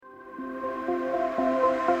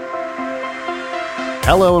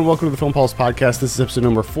Hello and welcome to the Film Pulse Podcast. This is episode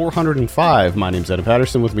number 405. My name's Adam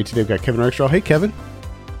Patterson. With me today, we've got Kevin Reichstraw. Hey, Kevin.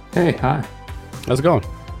 Hey, hi. How's it going?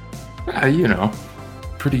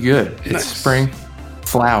 Pretty good. It's Nice. spring.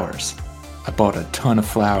 Flowers. I bought a ton of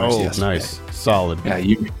flowers yesterday. Nice. Solid. Yeah,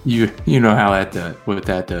 you know how what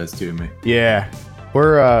that does to me. Yeah.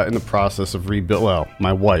 We're in the process of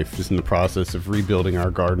my wife is in the process of rebuilding our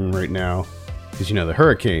garden right now. Because, the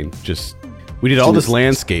hurricane we did all this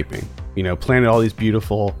landscaping, planted all these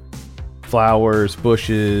beautiful flowers,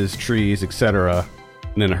 bushes, trees, etc.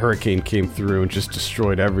 And then a hurricane came through and just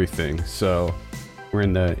destroyed everything. So we're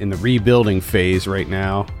in the rebuilding phase right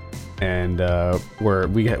now. And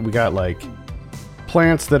we got like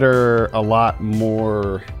plants that are a lot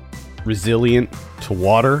more resilient to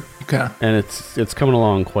water. Okay. And it's coming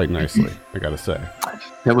along quite nicely, I gotta say.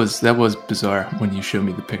 That was bizarre when you showed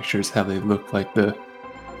me the pictures, how they looked like the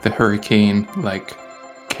hurricane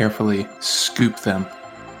carefully scooped them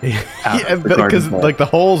out of the garden because bed. the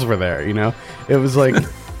holes were there, It was like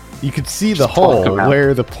you could see the hole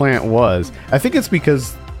where the plant was. I think it's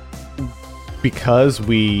because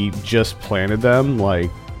we just planted them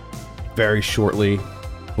very shortly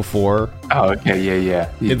before. Oh, okay, yeah.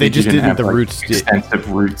 They just didn't have the roots.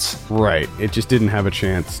 Extensive roots. Right. It just didn't have a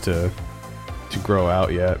chance to grow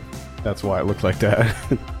out yet. That's why it looked like that.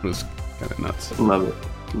 It was kind of nuts. Love it.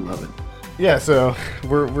 Yeah, so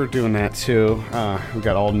we're doing that too. We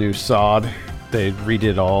got all new sod. They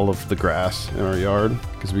redid all of the grass in our yard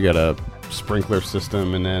because we got a sprinkler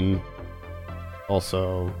system, and then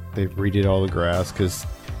also they redid all the grass because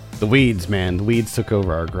the weeds took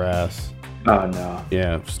over our grass. Oh no.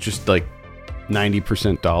 Yeah, it was just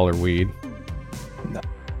 90% dollar weed. No.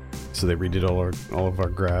 So they redid all of our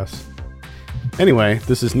grass. Anyway,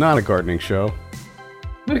 this is not a gardening show.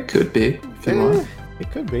 It could be if you want. It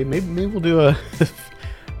could be. Maybe we'll do a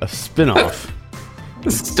spin-off.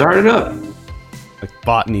 Let's start it up. Like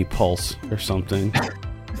Botany Pulse or something.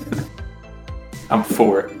 I'm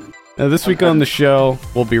for it. Now, this week on the show,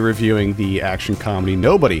 we'll be reviewing the action comedy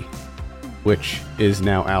Nobody, which is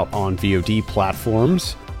now out on VOD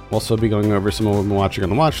platforms. We'll also be going over some of what we've been watching on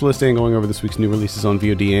the watch list and going over this week's new releases on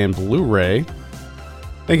VOD and Blu-ray.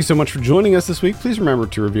 Thank you so much for joining us this week. Please remember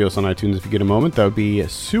to review us on iTunes if you get a moment. That would be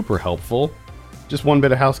super helpful. Just one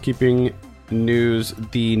bit of housekeeping news.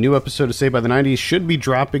 The new episode of Saved by the 90s should be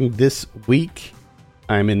dropping this week.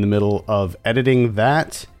 I'm in the middle of editing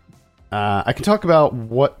that. I can talk about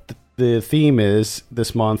what the theme is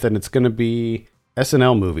this month, and it's going to be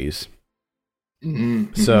SNL movies.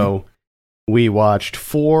 Mm-hmm. So we watched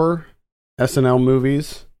 4 SNL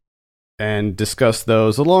movies and discussed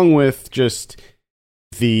those, along with just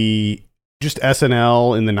SNL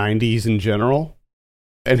in the 90s in general,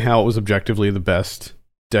 and how it was objectively the best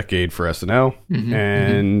decade for SNL. Mm-hmm.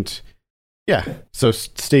 And yeah, so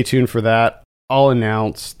stay tuned for that. I'll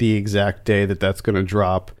announce the exact day that that's going to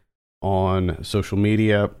drop on social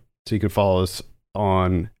media, so you can follow us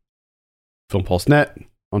on Film Pulse Net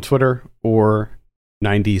on Twitter or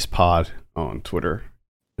 90s Pod on Twitter,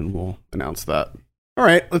 and we'll announce that. All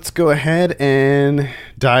right, let's go ahead and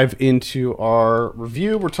dive into our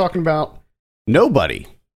review. We're talking about Nobody.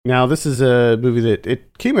 Now, this is a movie that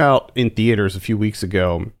it came out in theaters a few weeks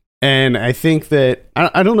ago, and I think that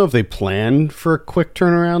I don't know if they planned for a quick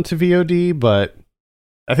turnaround to VOD, but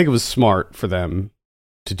I think it was smart for them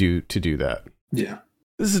to do that. Yeah.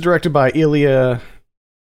 This is directed by Ilya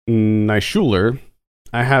Naishuller.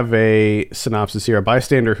 I have a synopsis here. A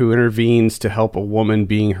bystander who intervenes to help a woman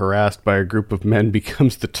being harassed by a group of men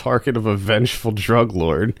becomes the target of a vengeful drug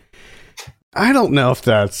lord. I don't know if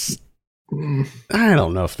that's... I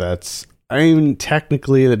mean,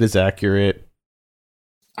 technically that is accurate.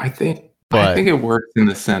 I think it works in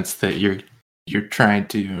the sense that you're trying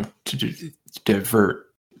to divert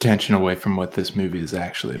attention away from what this movie is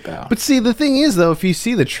actually about. But see, the thing is, though, if you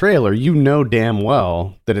see the trailer, you know damn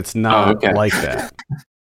well that it's not like that.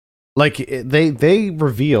 They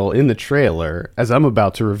reveal in the trailer, as I'm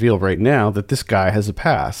about to reveal right now, that this guy has a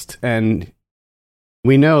past, and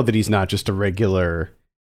we know that he's not just a regular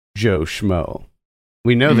Joe Schmo.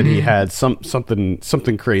 We know that he had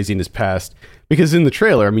something crazy in his past, because in the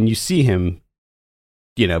trailer, I mean, you see him,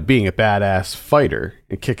 being a badass fighter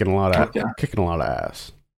and kicking a lot of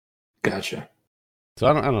ass. Gotcha. So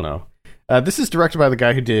I don't know. This is directed by the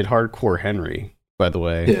guy who did Hardcore Henry, by the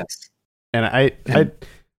way. Yes. And I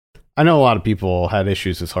know a lot of people had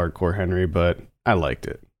issues with Hardcore Henry, but I liked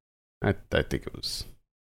it. I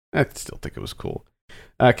still think it was cool.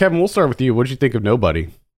 Kevin, we'll start with you. What did you think of Nobody?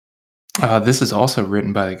 This is also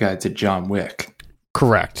written by the guy that did John Wick.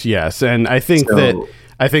 Correct. Yes, and I think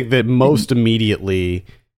that most immediately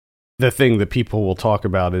the thing that people will talk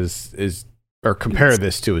about is or compare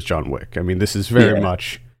this to is John Wick. I mean, this is very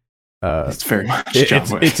much. It's very much John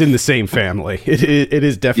Wick. It's in the same family. It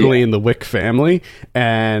is definitely in the Wick family,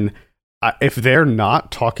 and if they're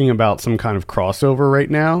not talking about some kind of crossover right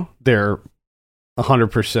now, they're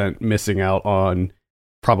 100% missing out on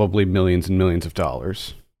probably millions and millions of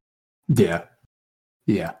dollars. Yeah.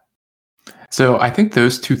 So I think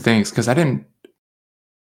those two things, because I don't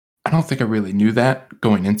think I really knew that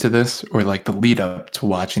going into this, or like the lead up to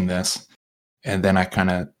watching this. And then I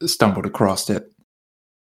kind of stumbled across it,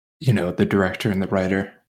 the director and the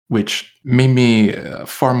writer, which made me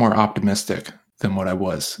far more optimistic than what I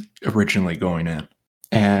was originally going in.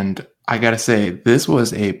 And I gotta say, this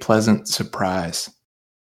was a pleasant surprise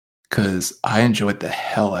because I enjoyed the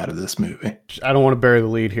hell out of this movie. I don't want to bury the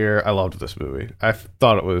lead here. I loved this movie. I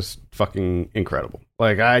thought it was fucking incredible.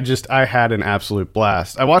 Like, I had an absolute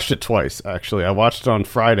blast. I watched it twice, actually. I watched it on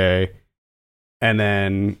Friday, and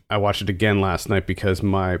then I watched it again last night because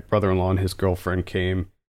my brother-in-law and his girlfriend came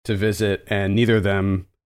to visit, and neither of them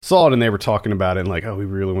saw it, and they were talking about it, and like, oh, we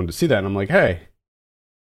really wanted to see that. And I'm like, hey,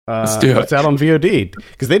 let's do it. It's out on VOD.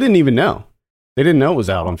 Because they didn't even know. They didn't know it was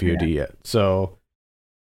out on VOD yet. So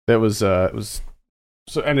that was, so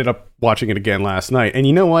I ended up watching it again last night. And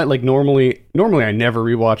you know what? Like, normally I never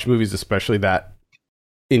rewatch movies, especially that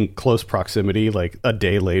in close proximity, like a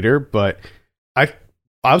day later, but I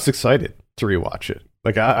was excited to rewatch it.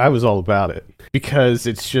 Like, I was all about it because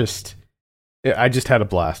it's just, I just had a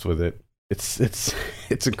blast with it. It's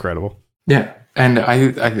incredible. Yeah. And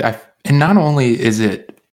I and not only is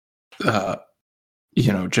it,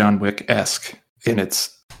 John Wick-esque in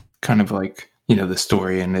its kind of like, the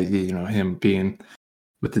story and, him being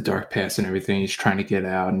with the dark past and everything, he's trying to get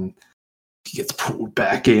out and he gets pulled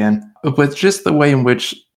back in. But just the way in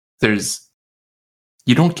which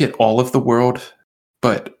you don't get all of the world,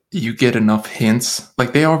 but you get enough hints.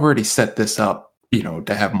 Like, they already set this up,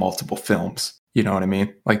 to have multiple films. You know what I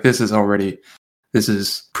mean? Like, this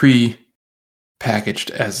is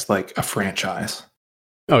pre-packaged as like a franchise.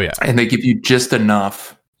 Oh yeah. And they give you just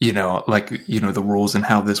enough, the rules and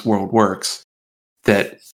how this world works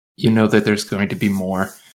that that there's going to be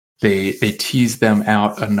more. They tease them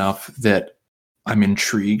out enough that I'm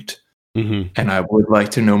intrigued, and I would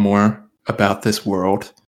like to know more about this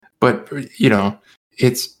world. But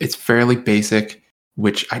it's fairly basic,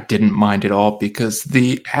 which I didn't mind at all because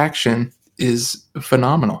the action is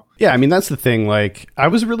phenomenal. Yeah, I mean, that's the thing. Like, I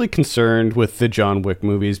was really concerned with the John Wick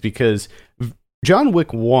movies because John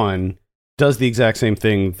Wick 1 does the exact same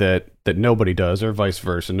thing that nobody does, or vice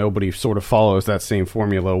versa. Nobody sort of follows that same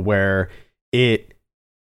formula where it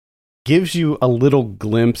gives you a little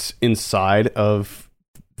glimpse inside of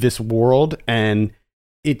this world, and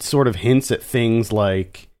it sort of hints at things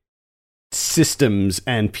like systems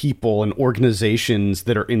and people and organizations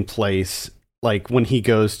that are in place. Like when he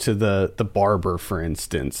goes to the barber, for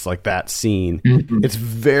instance, like that scene, it's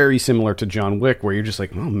very similar to John Wick, where you're just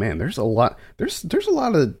like, oh man, there's a lot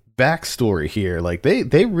of backstory here. Like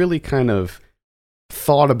they really kind of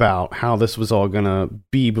thought about how this was all gonna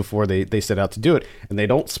be before they set out to do it, and they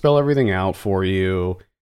don't spell everything out for you.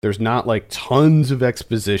 There's not like tons of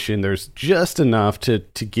exposition. There's just enough to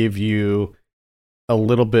give you a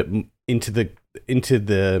little bit into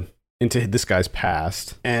this guy's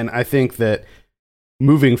past. And I think that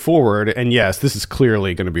moving forward, and yes, this is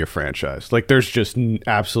clearly going to be a franchise. Like, there's just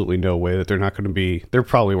absolutely no way that they're not going to be. They're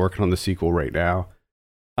probably working on the sequel right now.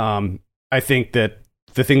 I think that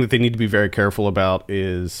the thing that they need to be very careful about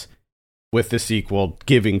is with the sequel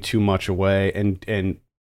giving too much away and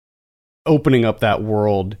opening up that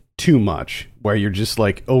world too much, where you're just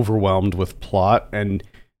like overwhelmed with plot and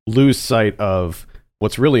lose sight of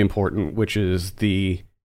what's really important, which is the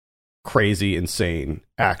crazy, insane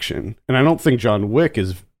action. And I don't think John Wick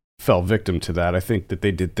fell victim to that. I think that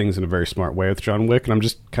they did things in a very smart way with John Wick, and I'm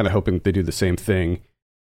just kind of hoping that they do the same thing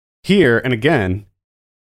here. And again,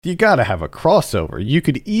 you got to have a crossover. You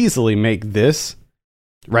could easily make this,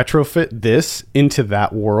 retrofit this into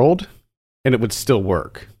that world, and it would still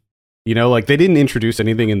work. Like, they didn't introduce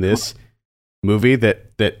anything in this movie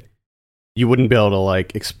that you wouldn't be able to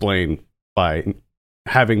like explain by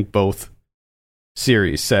having both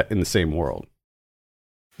series set in the same world.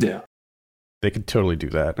 Yeah. They could totally do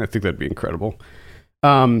that. I think that'd be incredible.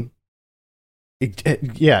 Talking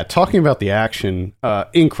about the action,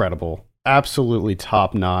 incredible. Absolutely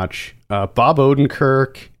top notch. Bob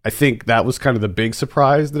Odenkirk, I think that was kind of the big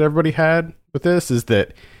surprise that everybody had with this, is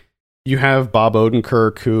that you have Bob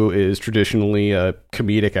Odenkirk, who is traditionally a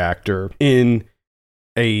comedic actor, in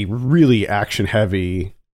a really action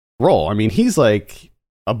heavy role. I mean, he's like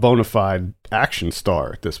a bona fide action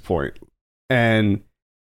star at this point. And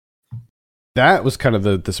that was kind of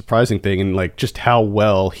the surprising thing, and like just how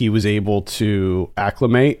well he was able to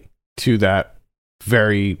acclimate to that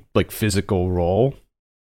very like physical role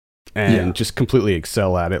and just completely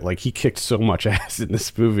excel at it. Like he kicked so much ass in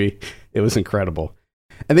this movie. It was incredible.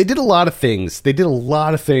 And they did a lot of things. They did a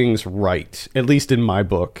lot of things right, at least in my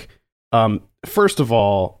book. First of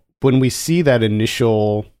all, when we see that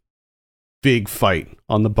initial big fight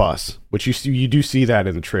on the bus, which you do see that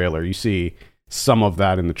in the trailer. You see some of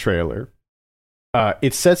that in the trailer.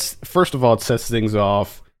 It sets things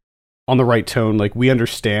off on the right tone. Like we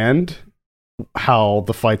understand how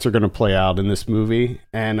the fights are going to play out in this movie,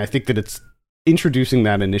 and I think that it's introducing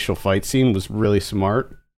that initial fight scene was really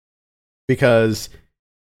smart because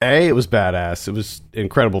A, it was badass. It was an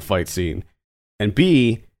incredible fight scene, and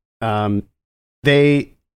B, it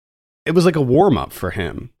was like a warm up for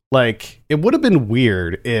him. Like it would have been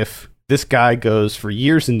weird if this guy goes for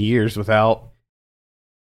years and years without,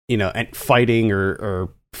 fighting or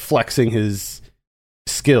flexing his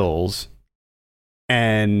skills,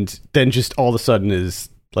 and then just all of a sudden is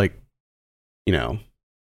like, a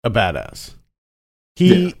badass.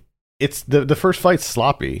 It's the first fight's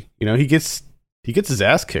sloppy. He gets his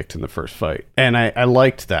ass kicked in the first fight, and I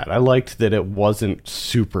liked that. I liked that it wasn't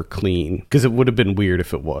super clean because it would have been weird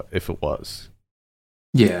if it was.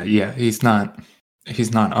 Yeah, he's not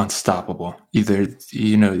unstoppable either.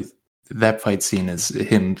 That fight scene is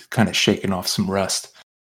him kind of shaking off some rust.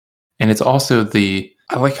 And it's also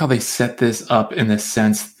I like how they set this up in the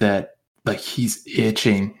sense that like he's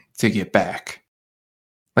itching to get back.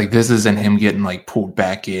 Like this isn't him getting like pulled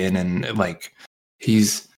back in, and like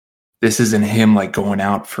this isn't him like going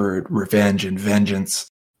out for revenge and vengeance.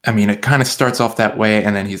 I mean, it kind of starts off that way,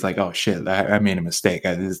 and then he's like, "Oh shit, I made a mistake.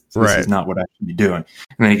 This is not what I should be doing."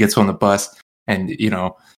 And then he gets on the bus, and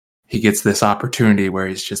he gets this opportunity where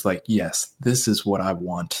he's just like, "Yes, this is what I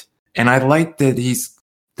want." And I like that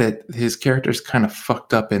his character's kind of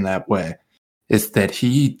fucked up in that way. Is that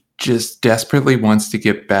he just desperately wants to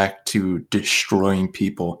get back to destroying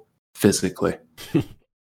people physically,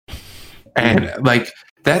 and like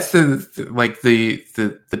that's the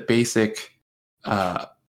basic.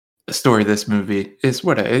 Story of this movie is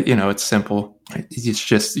what it's simple. It's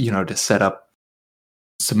just to set up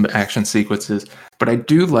some action sequences, but I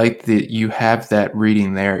do like that you have that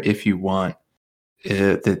reading there if you want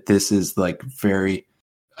that this is like very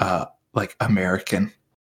like American,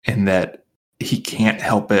 and that he can't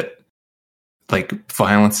help it. Like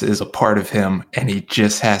violence is a part of him, and he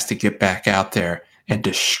just has to get back out there and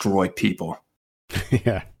destroy people.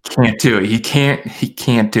 Yeah, can't do it. He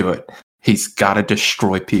can't do it. He's got to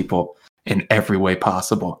destroy people in every way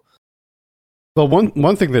possible. Well,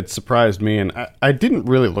 one thing that surprised me, and I didn't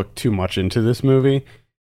really look too much into this movie,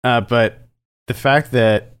 but the fact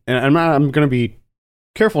that, and I'm going to be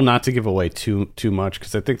careful not to give away too much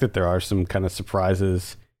because I think that there are some kind of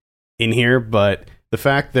surprises in here, but the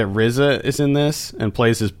fact that RZA is in this and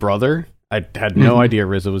plays his brother, I had no idea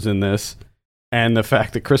RZA was in this, and the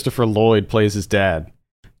fact that Christopher Lloyd plays his dad.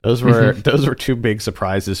 Those were two big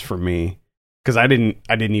surprises for me because I didn't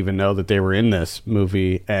even know that they were in this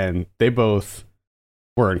movie, and they both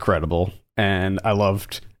were incredible, and I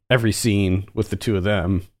loved every scene with the two of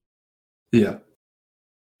them. Yeah,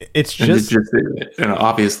 it's just and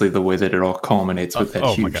obviously the way that it all culminates with that.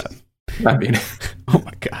 Oh huge, my god! I mean, oh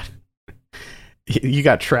my god! You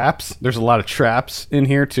got traps. There's a lot of traps in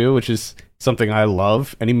here too, which is something I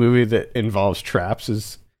love. Any movie that involves traps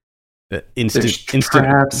is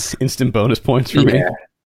instant bonus points for me.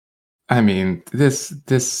 I mean,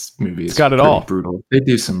 this movie is got it all. Brutal. They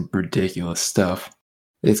do some ridiculous stuff.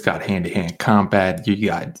 It's got hand-to-hand combat. You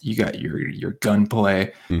got your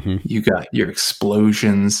gunplay. Mm-hmm. You got your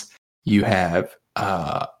explosions. You have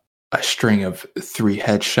a string of 3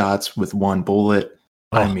 headshots with 1 bullet.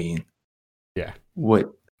 Oh. I mean, yeah.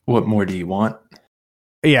 What more do you want?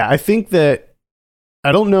 Yeah, I think that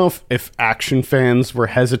I don't know if action fans were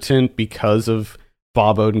hesitant because of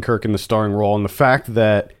Bob Odenkirk in the starring role, and the fact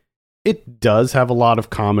that it does have a lot of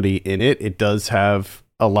comedy in it. It does have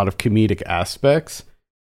a lot of comedic aspects.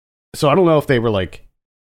 So I don't know if they were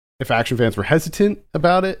if action fans were hesitant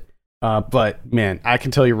about it. But man, I can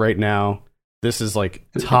tell you right now, this is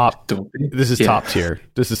top. This is top tier.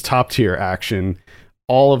 This is top tier action.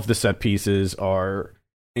 All of the set pieces are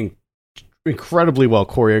incredibly well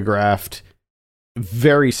choreographed.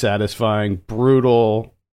 Very satisfying,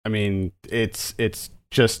 brutal. I mean, it's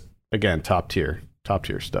just again top tier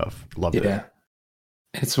stuff. Loved it.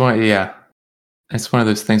 It's one of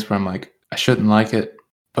those things where I'm like, I shouldn't like it,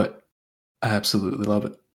 but I absolutely love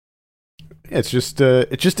it. It's just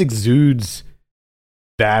it just exudes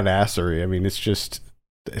badassery. I mean, it's just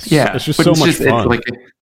so much fun.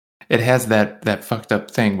 It has that fucked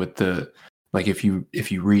up thing with the, like, if you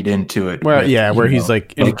read into it. Well, where he's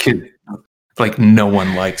like no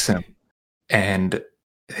one likes him, and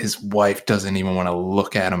his wife doesn't even want to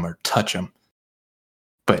look at him or touch him.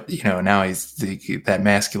 But now that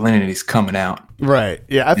masculinity's coming out. Right.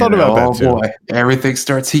 Yeah, I thought about that too. Oh boy, everything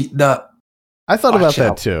starts heating up. I thought about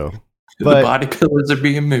that too. But the body pillars are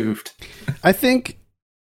being moved. I think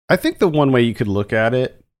the one way you could look at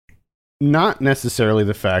it, not necessarily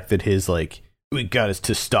the fact that his we got his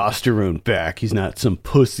testosterone back, he's not some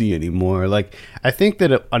pussy anymore. Like, I think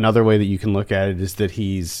that another way that you can look at it is that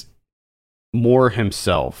he's more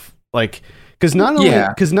himself. Like, because not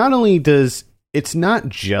only does it's not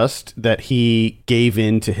just that he gave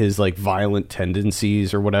in to his violent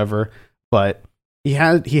tendencies or whatever, but he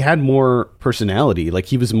had more personality. Like,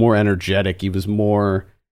 he was more energetic. He was more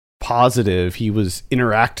positive. He was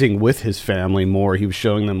interacting with his family more. He was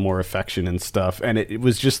showing them more affection and stuff. And it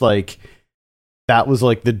was just that was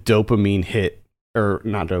the dopamine hit, or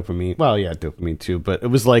not dopamine. Well, yeah, dopamine too, but it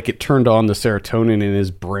was it turned on the serotonin in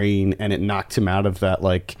his brain and it knocked him out of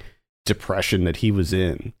that depression that he was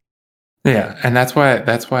in. Yeah, and that's why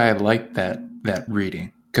I like that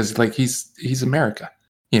reading, because he's America.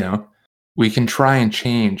 We can try and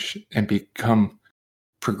change and become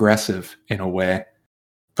progressive in a way,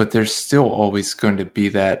 but there's still always going to be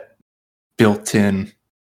that built-in,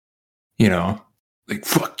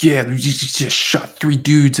 fuck yeah, you just shot 3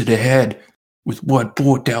 dudes in the head with one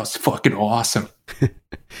bullet. That was fucking awesome.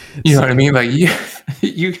 You know what I mean?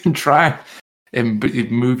 You can try and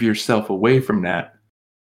move yourself away from that,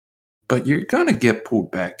 but you're going to get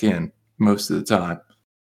pulled back in most of the time.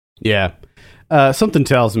 Yeah. Something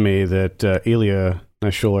tells me that Elia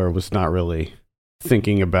Nishuler was not really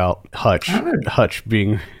thinking about Hutch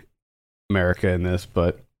being America in this,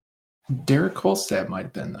 but Derek Kolstad might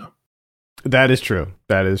have been, though. That is true.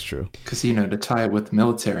 Because, to tie it with the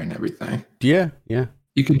military and everything. Yeah.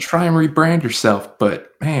 You can try and rebrand yourself,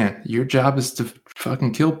 but, man, your job is to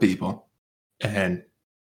fucking kill people. And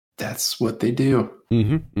that's what they do.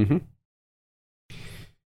 Mm-hmm.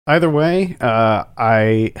 Either way,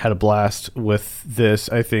 I had a blast with this.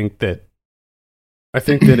 I think that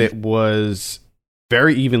it was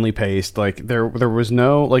very evenly paced. There was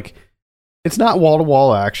no it's not wall to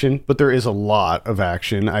wall action, but there is a lot of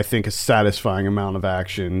action. I think a satisfying amount of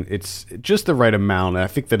action. It's just the right amount. I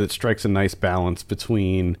think that it strikes a nice balance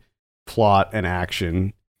between plot and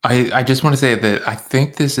action. I just want to say that I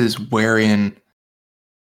think this is wherein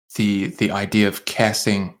the idea of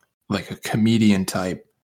casting a comedian type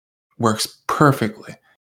works perfectly,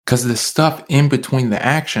 because the stuff in between the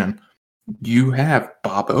action, you have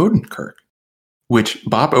Bob Odenkirk, which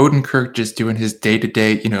Bob Odenkirk just doing his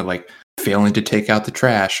day-to-day, failing to take out the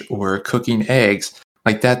trash or cooking eggs,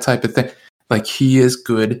 that type of thing. He is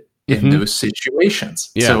good in those situations.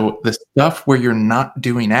 Yeah. So the stuff where you're not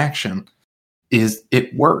doing action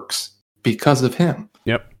it works because of him.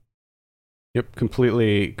 Yep,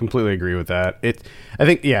 completely agree with that. I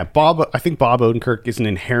think Bob Odenkirk is an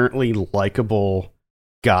inherently likable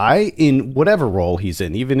guy in whatever role he's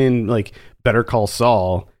in. Even in Better Call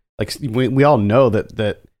Saul, we all know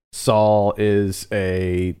that Saul is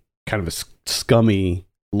a kind of a scummy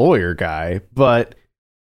lawyer guy, but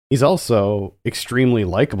he's also extremely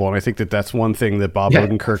likable, and I think that's one thing that Bob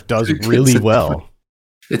Odenkirk does really well.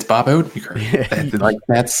 It's Bob Odenkirk.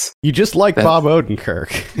 That's you just like Bob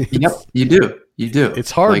Odenkirk. Yep, you do.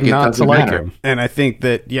 It's hard not to like him, and I think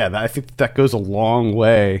that goes a long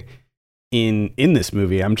way in this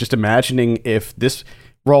movie. I'm just imagining if this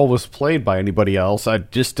role was played by anybody else, I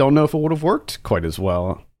just don't know if it would have worked quite as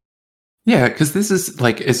well. Yeah, because this is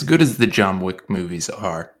as good as the John Wick movies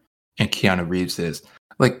are, and Keanu Reeves is.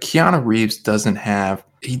 Keanu Reeves doesn't have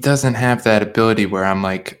that ability where I'm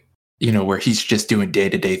where he's just doing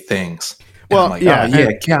day-to-day things. And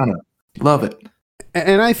Keanu, love it.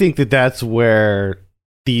 And I think that's where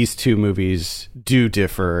these two movies do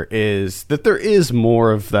differ, is that there is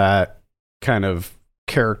more of that kind of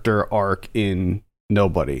character arc in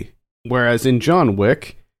Nobody. Whereas in John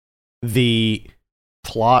Wick, the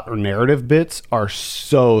plot or narrative bits are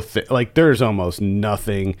so there's almost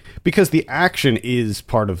nothing, because the action is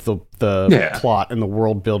part of the plot and the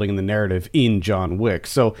world building and the narrative in John Wick.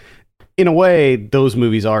 So in a way, those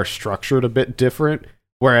movies are structured a bit different.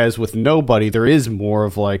 Whereas with Nobody, there is more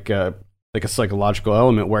of a psychological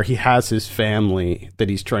element where he has his family that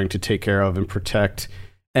he's trying to take care of and protect,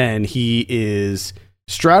 and he is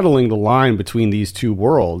straddling the line between these two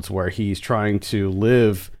worlds, where he's trying to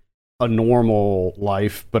live a normal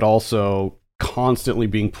life, but also constantly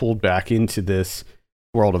being pulled back into this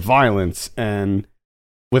world of violence. And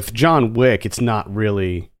with John Wick, that's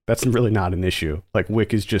really not an issue. Like,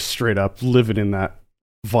 Wick is just straight up living in that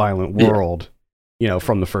violent world,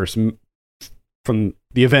 from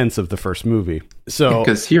the events of the first movie. So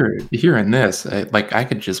because here in this, I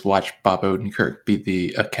could just watch Bob Odenkirk be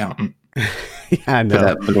the accountant. Yeah, I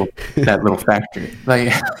know. For that little factory,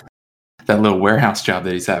 like that little warehouse job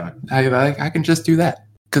that he's having. I can just do that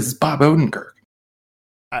because it's Bob Odenkirk.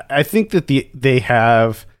 I think that they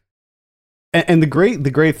have, and the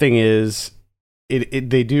great thing is,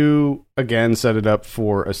 they do again set it up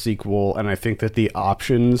for a sequel, and I think that the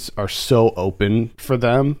options are so open for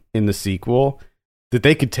them in the sequel that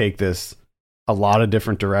they could take this a lot of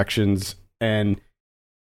different directions, and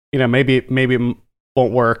maybe it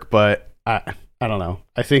won't work, but I don't know.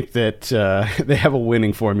 I think that they have a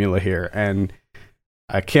winning formula here, and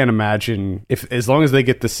I can't imagine as long as they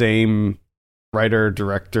get the same writer,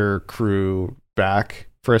 director, crew back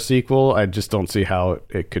for a sequel, I just don't see how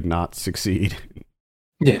it could not succeed.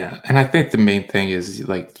 Yeah, and I think the main thing is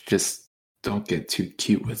just don't get too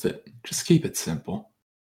cute with it. Just keep it simple.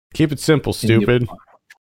 Keep it simple, stupid.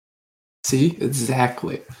 See,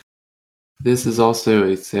 exactly. This is also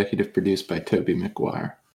executive produced by Tobey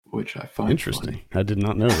Maguire, which I find interesting. Funny. I did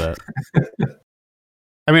not know that.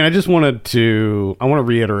 I mean, I want to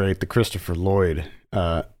reiterate the Christopher Lloyd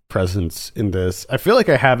presence in this. I feel like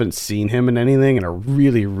I haven't seen him in anything in a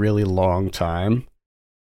really, really long time.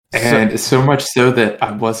 And so much so that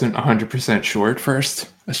I wasn't 100% sure at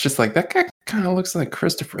first. It's just like, that guy kind of looks like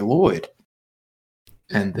Christopher Lloyd.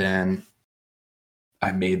 And then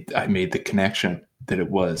I made the connection that it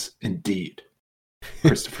was indeed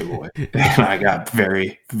Christopher Lloyd. And I got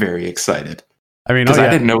very, very excited. I mean, because I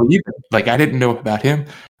didn't know either. I didn't know about him.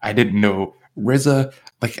 I didn't know RZA.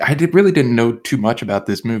 Really didn't know too much about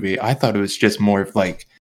this movie. I thought it was just more of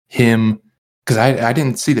him, because I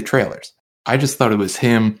didn't see the trailers. I just thought it was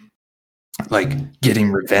him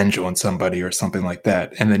getting revenge on somebody or something like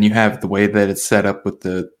that. And then you have the way that it's set up with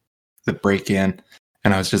the break-in,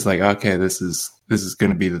 and I was just like, okay, this is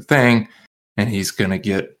going to be the thing, and he's going to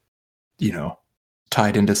get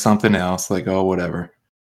tied into something else, whatever.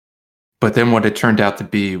 But then what it turned out to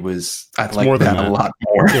be was I like that a lot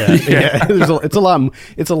more. Yeah, yeah.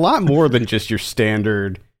 It's a lot more than just your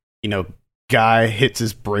standard, guy hits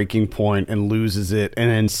his breaking point and loses it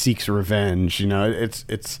and then seeks revenge.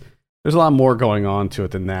 It's there's a lot more going on to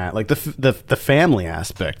it than that. Like the family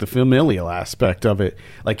aspect, the familial aspect of it.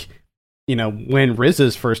 When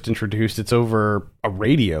RZA's first introduced, it's over a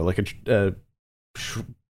radio, like a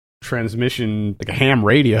transmission, like a ham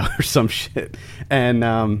radio or some shit,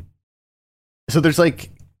 and so there's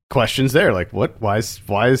questions there, why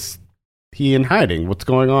is he in hiding? What's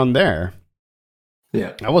going on there?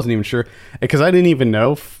 Yeah, I wasn't even sure, because I didn't even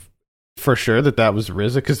know for sure that was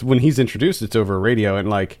RZA, because when he's introduced, it's over a radio,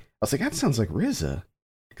 and I was like, that sounds like RZA,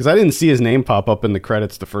 because I didn't see his name pop up in the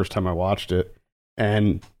credits the first time I watched it,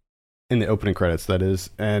 and in the opening credits, that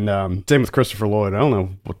is. And same with Christopher Lloyd. I don't know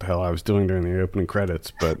what the hell I was doing during the opening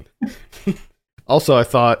credits, but also I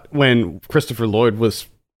thought when Christopher Lloyd was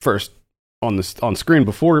first on screen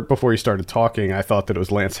before he started talking, I thought that it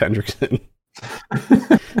was Lance Henriksen.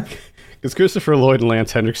 Because Christopher Lloyd and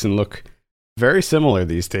Lance Henriksen look very similar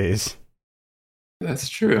these days. That's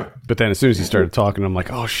true. But then as soon as he started talking, I'm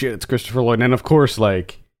like, oh shit, it's Christopher Lloyd. And of course, the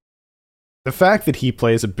fact that he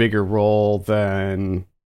plays a bigger role than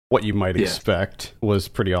what you might expect was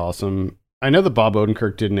pretty awesome. I know that Bob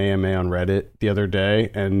Odenkirk did an AMA on Reddit the other day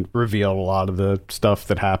and revealed a lot of the stuff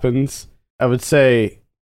that happens. I would say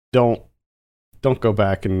don't go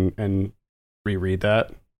back and reread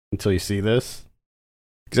that until you see this,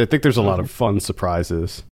 because I think there's a lot of fun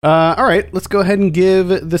surprises. All right, let's go ahead and give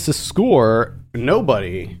this a score.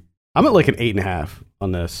 Nobody. I'm at an 8.5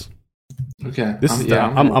 on this. Okay.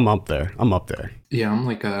 I'm up there. I'm up there. Yeah, I'm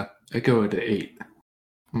I go to 8.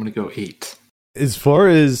 I'm going to go 8. As far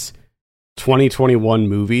as 2021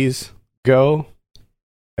 movies go,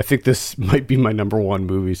 I think this might be my number one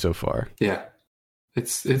movie so far. Yeah.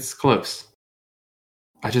 It's close.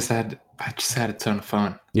 I just had a ton of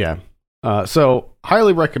fun. Yeah. So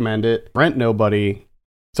highly recommend it. Rent Nobody.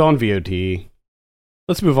 It's on VOD.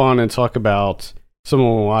 Let's move on and talk about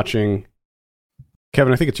someone we're watching.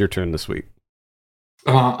 Kevin, I think it's your turn this week.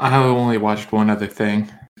 I only watched one other thing,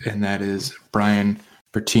 and that is Brian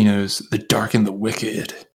Bertino's The Dark and the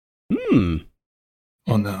Wicked. On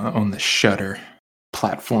the Shudder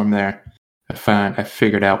platform there. I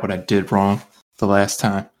figured out what I did wrong the last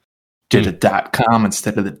time. Did a .com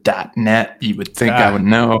instead of the .net. You would think I would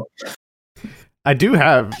know. I do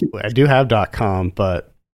have .com,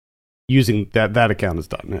 but using that account as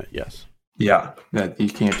 .net. Yes. Yeah, that you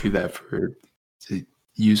can't do that for the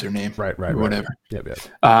username, Right. or whatever. Yep.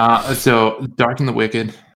 So Dark and the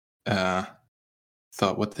Wicked.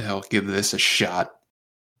 Thought, what the hell? Give this a shot.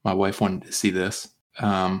 My wife wanted to see this,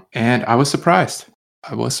 and I was surprised.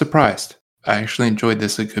 I actually enjoyed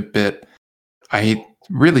this a good bit. I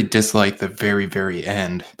really disliked the very, very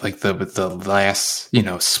end, like the last,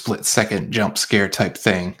 split second jump scare type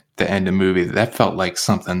thing. The end of the movie, that felt like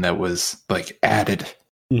something that was like added,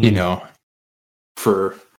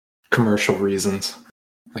 for commercial reasons.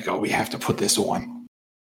 Like, oh, we have to put this on,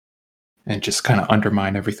 and just kind of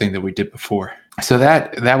undermine everything that we did before. So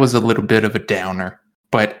that was a little bit of a downer,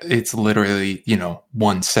 but it's literally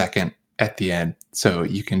 1 second at the end, so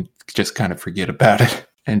you can just kind of forget about it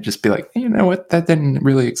and just be like, you know what, that didn't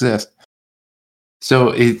really exist.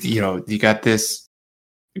 So you got this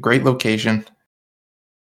great location,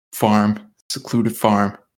 secluded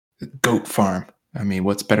farm, goat farm. I mean,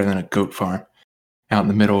 what's better than a goat farm out in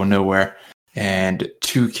the middle of nowhere? And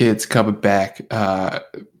 2 kids coming back,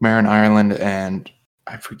 Marin Ireland, and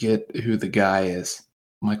I forget who the guy is,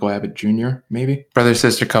 Michael Abbott Jr., maybe? Brother and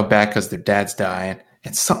sister come back because their dad's dying,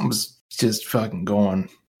 and something's just fucking going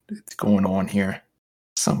on here.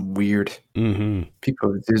 Something weird. Mm-hmm.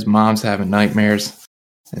 People, there's moms having nightmares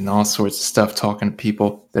and all sorts of stuff, talking to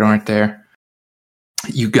people that aren't there.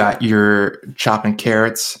 You got your chopping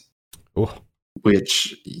carrots,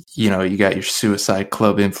 which, you got your Suicide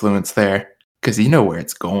Club influence there, because you know where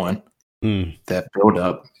it's going. That build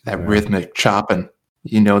up, that rhythmic chopping,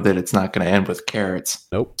 that it's not going to end with carrots.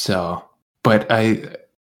 Nope. So, but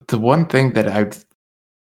the one thing that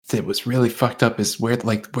was really fucked up is where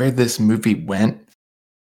this movie went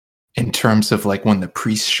in terms of like when the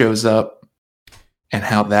priest shows up and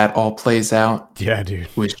how that all plays out. Yeah, dude.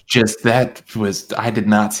 I did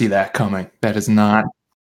not see that coming. That is not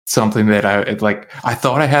something that I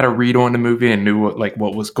thought I had a read on the movie and knew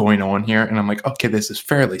what was going on here. And I'm like, okay, this is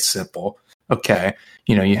fairly simple. Okay.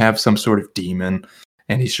 You have some sort of demon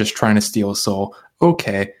and he's just trying to steal a soul.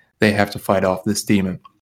 Okay. They have to fight off this demon,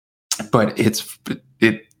 but it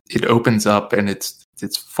opens up and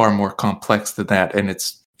it's far more complex than that. And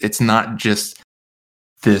it's not just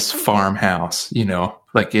this farmhouse,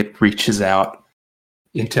 like it reaches out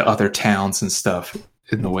into other towns and stuff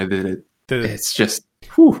in the way that it's just,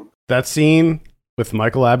 whew. That scene with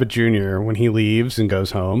Michael Abbott Jr. when he leaves and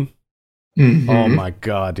goes home. Mm-hmm. Oh my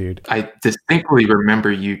God, dude. I distinctly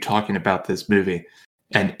remember you talking about this movie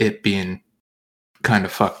and it being kind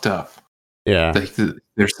of fucked up. Yeah. Like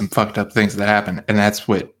there's some fucked up things that happen. And that's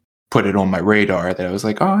what put it on my radar, that I was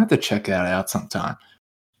like, oh, I have to check that out sometime.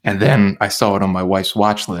 And then I saw it on my wife's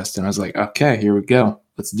watch list and I was like, okay, here we go.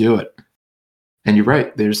 Let's do it. And you're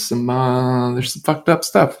right. There's some fucked up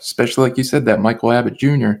stuff, especially like you said, that Michael Abbott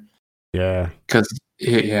Jr. Yeah. Because,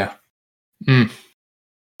 yeah.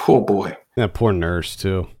 Poor boy. That poor nurse,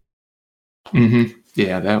 too. Mm-hmm.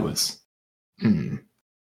 Yeah, that was...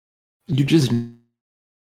 You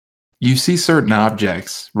see certain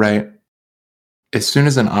objects, right? As soon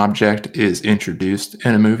as an object is introduced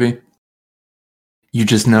in a movie, you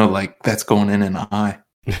just know, like, that's going in an eye.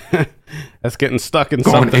 That's getting stuck in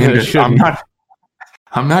something that it shouldn't.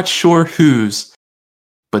 I'm not sure whose,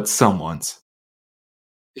 but someone's.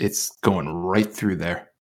 It's going right through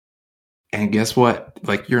there. And guess what?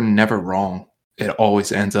 Like, you're never wrong. It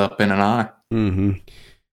always ends up in an eye. Mm-hmm.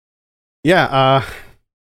 Yeah,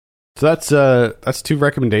 so that's 2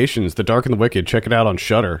 recommendations. The Dark and the Wicked. Check it out on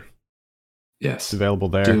Shudder. Yes. It's available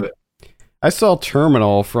there. Do it. I saw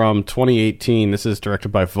Terminal from 2018. This is directed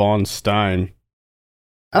by Vaughn Stein.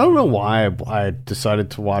 I don't know why I decided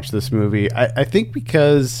to watch this movie. I think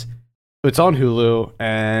because it's on Hulu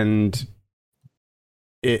and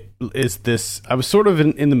it is this... I was sort of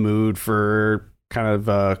in the mood for kind of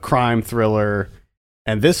a crime thriller.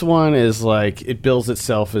 And this one is like... It bills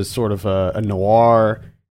itself as sort of a noir.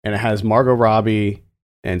 And it has Margot Robbie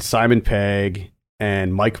and Simon Pegg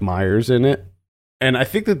and Mike Myers in it. And I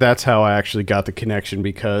think that's how I actually got the connection,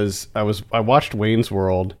 because I watched Wayne's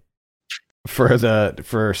World for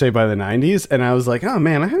Saved by the 90s, and I was like, oh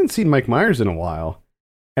man, I haven't seen Mike Myers in a while.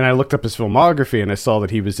 And I looked up his filmography and I saw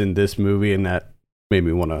that he was in this movie, and that made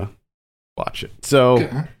me want to watch it. So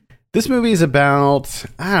This movie is about,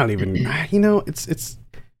 I don't even, it's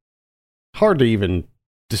hard to even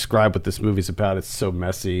describe what this movie's about. It's so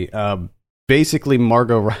messy. Basically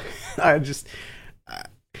Margot, I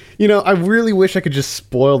really wish I could just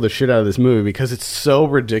spoil the shit out of this movie because it's so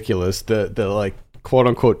ridiculous. The like quote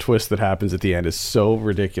unquote twist that happens at the end is so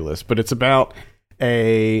ridiculous. But it's about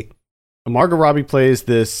Margot Robbie plays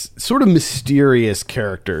this sort of mysterious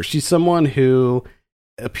character. She's someone who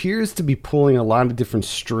appears to be pulling a lot of different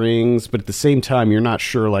strings, but at the same time, you're not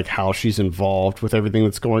sure like how she's involved with everything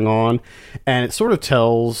that's going on. And it sort of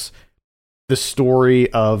tells the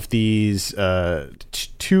story of these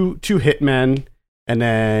two hitmen, and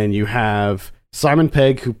then you have Simon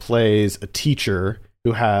Pegg, who plays a teacher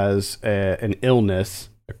who has an illness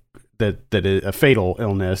that is a fatal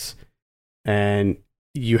illness, and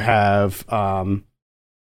you have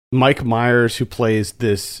Mike Myers, who plays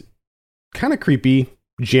this kind of creepy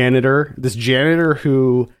janitor. This janitor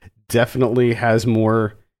who definitely has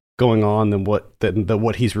more going on than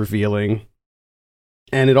what he's revealing.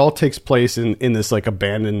 And it all takes place in this like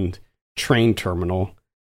abandoned train terminal.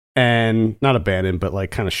 And not abandoned, but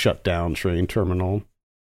like kind of shut down train terminal.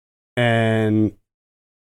 And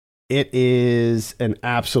it is an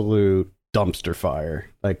absolute dumpster fire.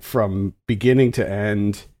 Like from beginning to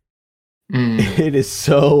end. It is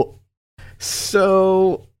so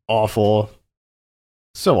awful.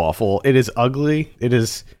 So awful. It is ugly. It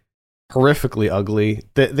is horrifically ugly.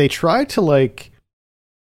 They try to like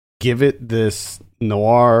give it this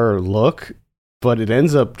noir look, but it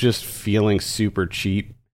ends up just feeling super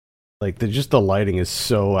cheap. Like the lighting is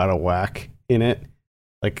so out of whack in it.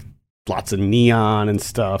 Like lots of neon and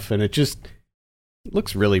stuff, and it just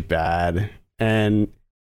looks really bad. And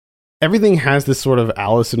everything has this sort of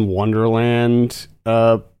Alice in Wonderland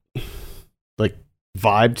like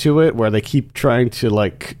vibe to it, where they keep trying to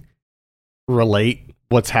like relate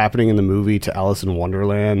what's happening in the movie to Alice in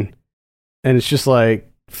Wonderland, and it's just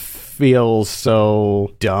like feels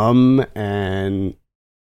so dumb and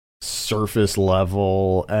surface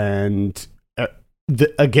level. And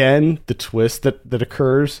the twist that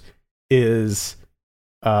occurs is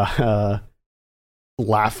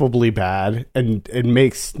laughably bad, and it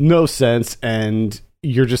makes no sense, and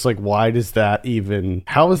you're just like, how is that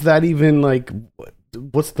even like,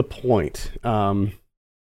 what's the point? So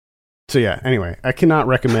yeah, anyway, I cannot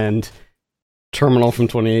recommend Terminal from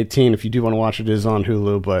 2018. If you do want to watch it, it is on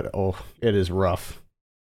Hulu, but it is rough.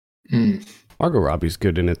 Margot Robbie's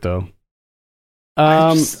good in it though.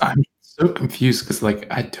 I'm so confused because like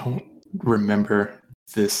I don't remember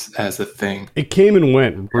this as a thing. It came and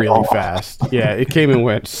went really fast. Yeah, it came and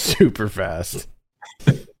went super fast.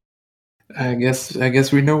 I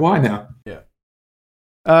guess we know why now. Yeah.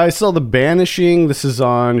 I saw The Banishing. This is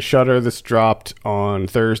on Shudder. This dropped on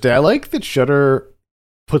Thursday. I like that Shudder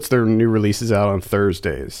puts their new releases out on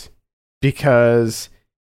Thursdays because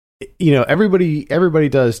everybody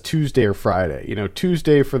does Tuesday or Friday.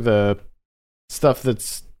 Tuesday for the stuff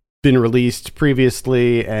that's been released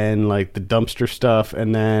previously and like the dumpster stuff,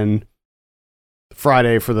 and then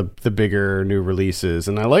Friday for the bigger new releases.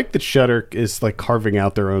 And I like that Shudder is like carving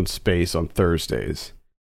out their own space on Thursdays.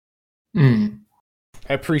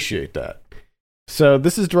 I appreciate that. So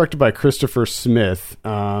this is directed by Christopher Smith.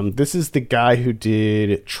 This is the guy who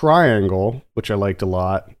did Triangle, which I liked a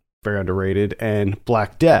lot, very underrated, and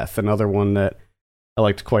Black Death, another one that I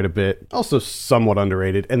liked quite a bit, also somewhat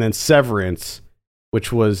underrated, and then Severance,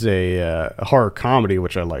 which was a horror comedy,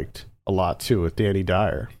 which I liked a lot too, with Danny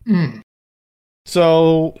Dyer.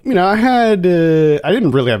 So, I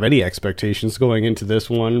didn't really have any expectations going into this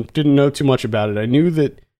one. Didn't know too much about it. I knew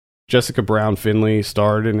that Jessica Brown Findlay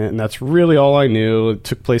starred in it, and that's really all I knew. It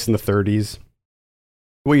took place in the 30s.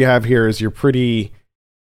 What you have here is your pretty,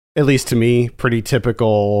 at least to me, pretty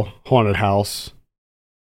typical haunted house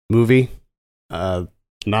movie. Not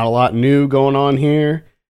a lot new going on here.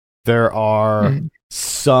 There are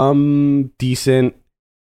some decent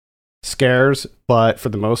scares, but for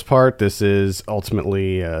the most part, this is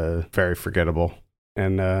ultimately very forgettable.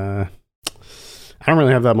 And I don't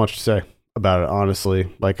really have that much to say about it, honestly.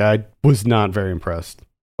 Like, I was not very impressed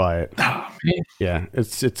by it. Oh, man. Yeah,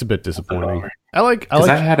 it's a bit disappointing. I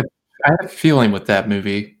had a feeling with that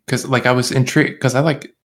movie because, like, I was intrigued because I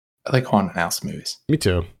like haunted house movies. Me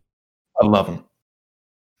too. I love them,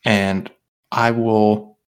 and I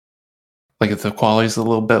will, like, if the quality's a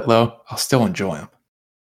little bit low, I'll still enjoy them.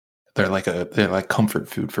 They're like comfort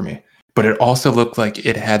food for me. But it also looked like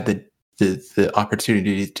it had the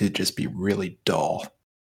opportunity to just be really dull.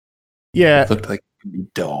 Yeah, it looked like it could be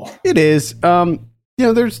dull. It is.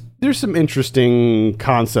 There's some interesting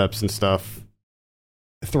concepts and stuff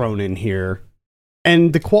thrown in here,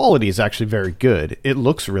 and the quality is actually very good. It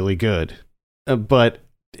looks really good, but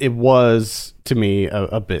it was, to me,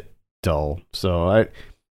 a bit dull. So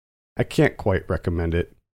I can't quite recommend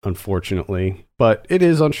it, unfortunately. But it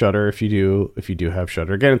is on Shudder if you do have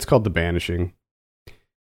Shudder. Again, it's called The Banishing.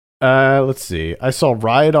 Let's see. I saw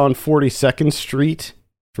Riot on 42nd Street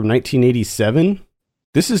from 1987.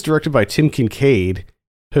 This is directed by Tim Kincaid,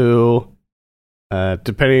 who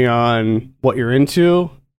Depending on what you're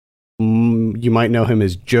into, you might know him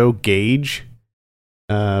as Joe Gage,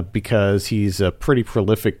 because he's a pretty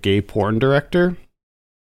prolific gay porn director.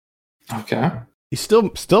 Okay. He's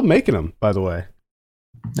still making them, by the way.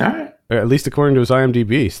 All right. Or at least according to his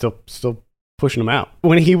IMDb, still pushing them out.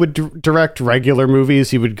 When he would direct regular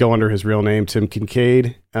movies, he would go under his real name, Tim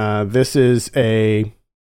Kincaid. This is a kind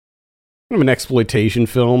of an exploitation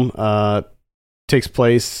film. Takes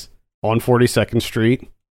place on 42nd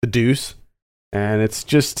Street, The Deuce, and it's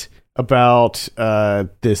just about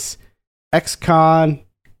this ex-con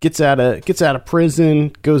gets out of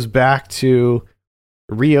prison, goes back to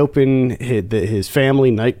reopen his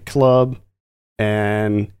family nightclub,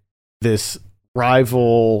 and this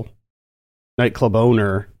rival nightclub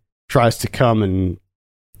owner tries to come and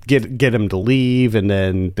get him to leave, and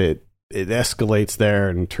then it escalates there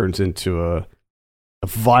and turns into a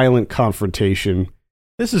violent confrontation.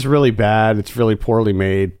 This is really bad. It's really poorly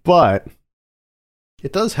made, but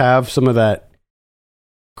it does have some of that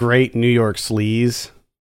great New York sleaze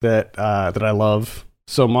that I love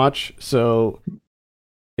so much. So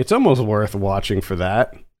it's almost worth watching for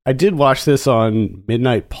that. I did watch this on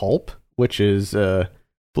Midnight Pulp, which is, I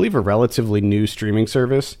believe, a relatively new streaming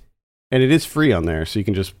service, and it is free on there, so you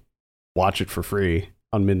can just watch it for free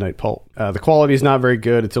on Midnight Pulp. The quality is not very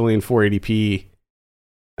good. It's only in 480p,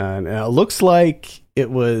 and it looks like it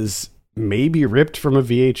was maybe ripped from a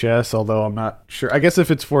VHS, although I'm not sure. I guess if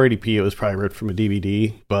it's 480p, it was probably ripped from a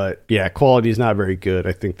DVD, but yeah, quality is not very good.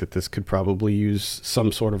 I think that this could probably use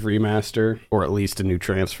some sort of remaster, or at least a new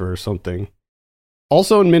transfer or something.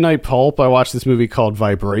 Also in Midnight Pulp, I watched this movie called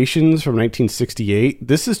Vibrations from 1968.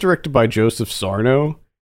 This is directed by Joseph Sarno.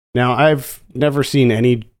 Now, I've never seen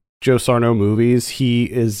any Joe Sarno movies. He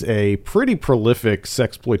is a pretty prolific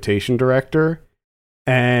sexploitation director,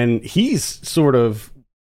 and he's sort of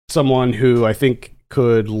someone who I think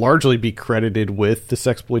could largely be credited with the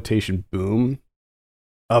sexploitation boom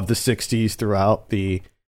of the 60s throughout the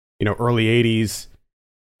early 80s,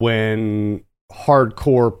 when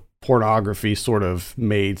hardcore pornography sort of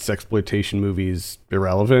made sexploitation movies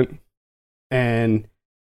irrelevant. And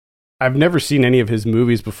I've never seen any of his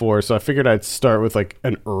movies before, so I figured I'd start with like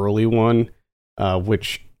an early one,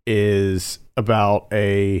 which is about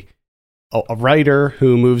a writer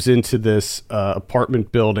who moves into this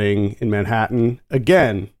apartment building in Manhattan.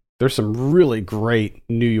 Again, there's some really great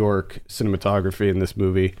New York cinematography in this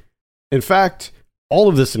movie. In fact, all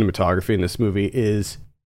of the cinematography in this movie is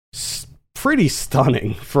pretty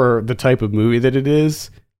stunning for the type of movie that it is.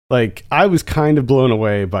 Like, I was kind of blown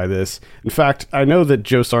away by this. In fact, I know that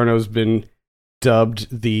Joe Sarno's been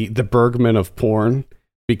dubbed the Bergman of porn,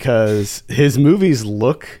 because his movies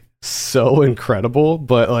look so incredible,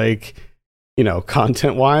 but like,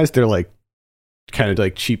 content-wise, they're like kind of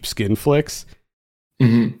like cheap skin flicks.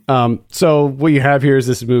 Mm-hmm. So what you have here is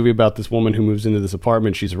this movie about this woman who moves into this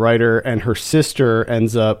apartment. She's a writer, and her sister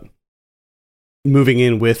ends up moving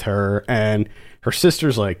in with her, and her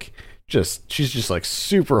sister's like she's just like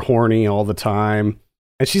super horny all the time,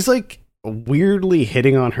 and she's like weirdly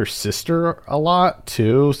hitting on her sister a lot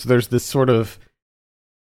too. So there's this sort of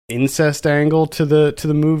incest angle to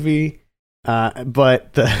the movie.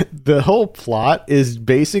 But the whole plot is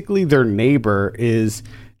basically their neighbor is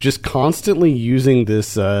just constantly using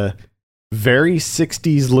this very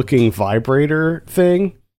 60s looking vibrator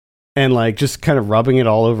thing, and like just kind of rubbing it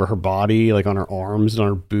all over her body, like on her arms and on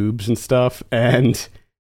her boobs and stuff, and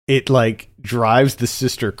it like drives the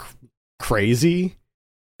sister crazy,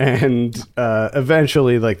 and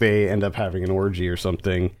eventually like they end up having an orgy or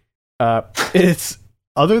something. It's,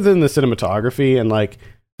 other than the cinematography and like,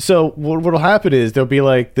 so what'll happen is there'll be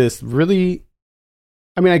like this really,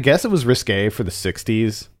 I mean, I guess it was risque for the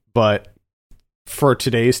 60s, but for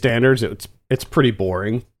today's standards, it's pretty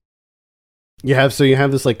boring. You have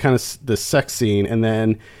this like kind of this sex scene, and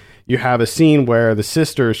then you have a scene where the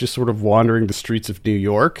sister is just sort of wandering the streets of New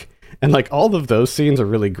York, and like all of those scenes are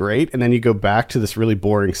really great, and then you go back to this really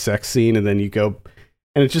boring sex scene, and then you go,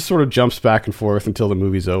 and it just sort of jumps back and forth until the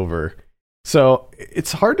movie's over. So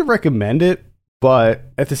it's hard to recommend it, but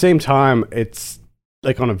at the same time, it's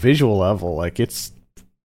like on a visual level, like it's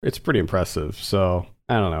pretty impressive. So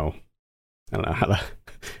I don't know how to.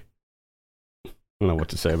 I don't know what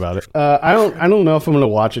to say about it. I don't know if I'm going to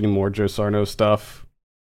watch any more Joe Sarno stuff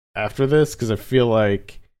after this, because I feel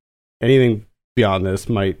like anything beyond this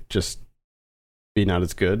might just be not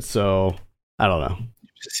as good. So I don't know.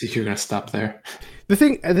 You're going to stop there. The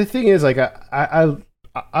thing is, like,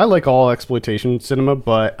 I like all exploitation cinema,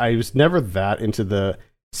 but I was never that into the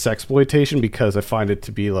sexploitation because I find it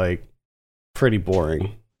to be like pretty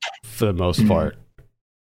boring for the most part.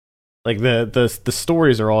 Like the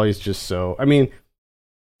stories are always just so. I mean,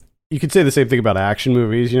 you could say the same thing about action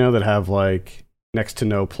movies, that have like next to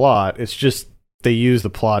no plot. It's just they use the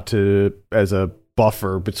plot as a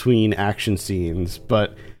buffer between action scenes.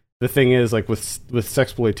 But the thing is, like with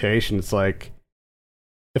sexploitation, it's like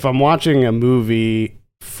if I'm watching a movie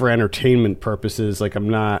for entertainment purposes, like I'm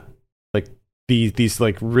not like these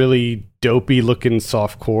like really dopey looking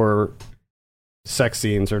softcore sex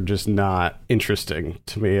scenes are just not interesting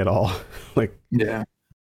to me at all. Like, yeah,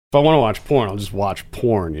 if I want to watch porn, I'll just watch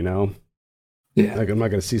porn, Yeah. Like I'm not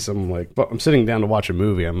going to see something like, but I'm sitting down to watch a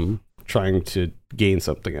movie. I'm trying to gain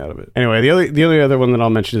something out of it. Anyway, the only other one that I'll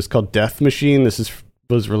mention is called Death Machine. This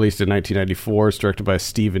was released in 1994. It's directed by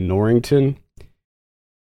Stephen Norrington.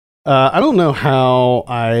 I don't know how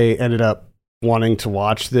I ended up wanting to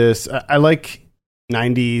watch this. I like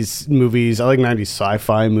 90s movies. I like 90s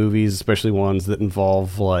sci-fi movies, especially ones that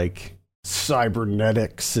involve like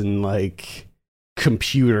cybernetics and like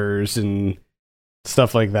computers and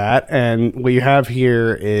stuff like that. And what you have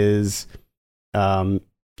here is, oh,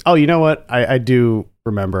 you know what? I do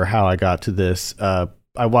remember how I got to this. I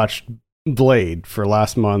watched Blade for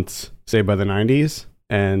last month's Saved by the 90s,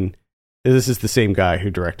 and this is the same guy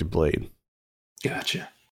who directed Blade. Gotcha.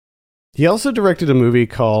 He also directed a movie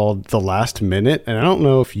called The Last Minute, and I don't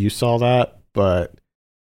know if you saw that, but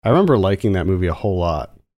I remember liking that movie a whole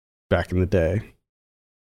lot back in the day.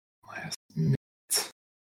 Last Minute.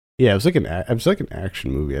 Yeah, it was like an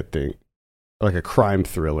action movie, I think, like a crime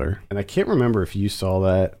thriller, and I can't remember if you saw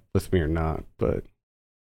that with me or not. But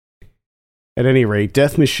at any rate,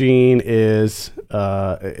 Death Machine is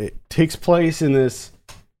it takes place in this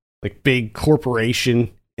like big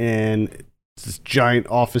corporation, and it's this giant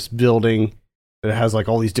office building that has like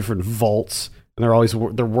all these different vaults, and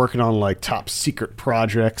they're working on like top secret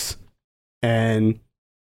projects. And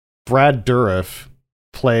Brad Dourif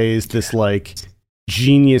plays this like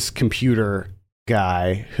genius computer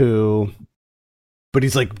guy but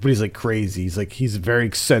he's like crazy. He's very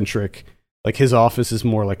eccentric. Like his office is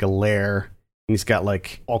more like a lair, and he's got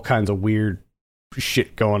like all kinds of weird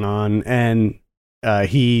shit going on, and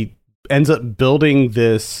he ends up building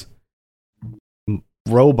this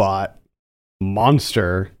robot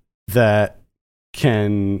monster that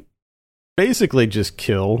can basically just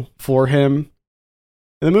kill for him.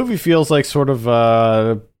 And the movie feels like sort of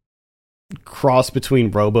a cross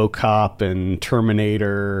between RoboCop and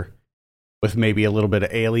Terminator, with maybe a little bit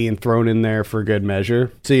of Alien thrown in there for good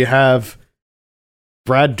measure. So you have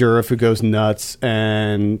Brad Dourif, who goes nuts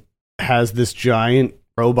and has this giant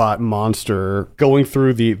robot monster going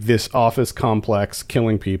through this office complex,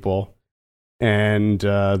 killing people. And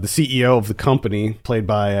the CEO of the company, played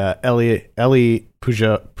by Ellie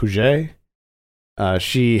Puget,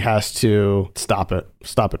 she has to stop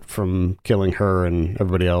it from killing her and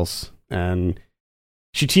everybody else. And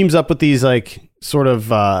she teams up with these like sort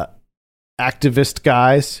of activist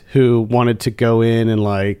guys who wanted to go in and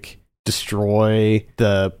like destroy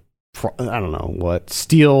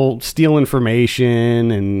steal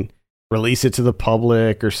information and release it to the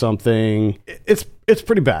public or something. It's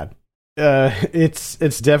pretty bad.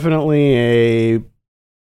 It's definitely a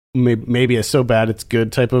maybe a so bad it's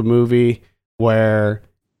good type of movie where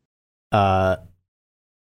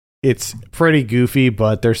it's pretty goofy,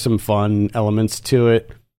 but there's some fun elements to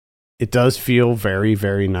it. It does feel very,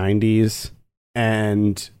 very 90s,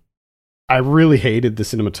 and I really hated the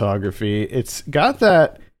cinematography. It's got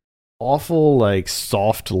that awful, like,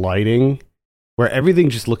 soft lighting where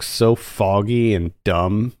everything just looks so foggy and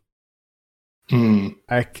dumb.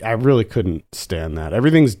 I really couldn't stand that.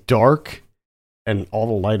 Everything's dark, and all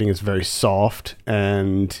the lighting is very soft,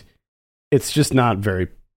 and it's just not very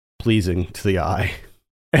pleasing to the eye.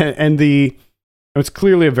 And it's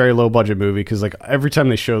clearly a very low budget movie because like every time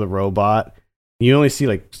they show the robot, you only see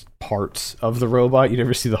like parts of the robot. You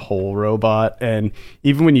never see the whole robot, and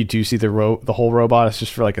even when you do see the whole robot, it's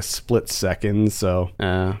just for like a split second. So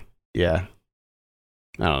yeah,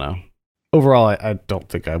 I don't know. Overall, I don't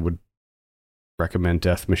think I would recommend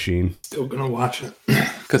Death Machine. Still gonna watch it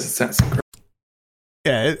because it sounds great.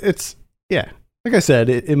 Yeah, it's like I said,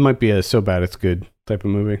 it might be a so bad it's good type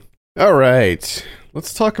of movie. All right,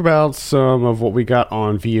 let's talk about some of what we got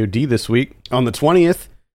on VOD this week. On the 20th,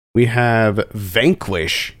 we have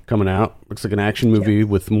Vanquish coming out. Looks like an action movie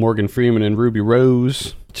with Morgan Freeman and Ruby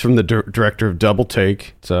Rose. It's from the director of Double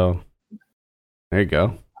Take. So there you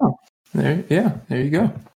go. Oh, there you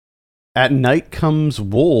go. At Night Comes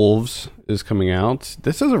Wolves is coming out.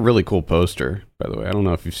 This is a really cool poster, by the way. I don't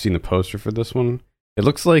know if you've seen the poster for this one. It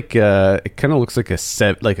looks like it kind of looks like a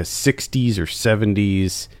 60s or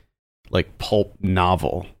 70s like pulp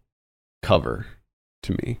novel cover.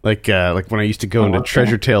 to me. Like when I used to go into okay.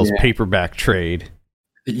 Treasure Tales Yeah. paperback trade,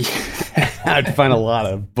 I'd find a lot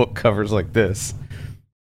of book covers like this.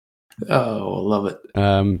 Oh, I love it.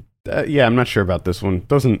 Yeah, I'm not sure about this one.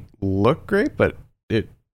 Doesn't look great, but it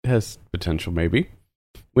has potential maybe.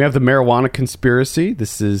 We have the marijuana conspiracy.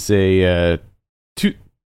 This is a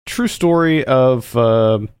true story of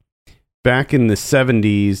back in the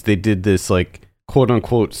 70s. They did this like quote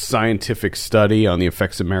unquote scientific study on the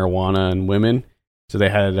effects of marijuana on women. So they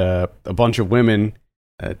had a bunch of women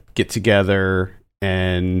get together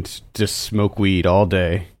and just smoke weed all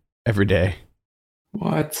day, every day.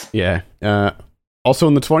 What? Yeah. Also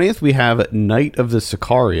on the 20th, we have Night of the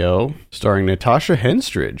Sicario, starring Natasha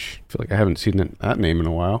Henstridge. I feel like I haven't seen that name in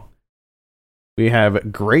a while. We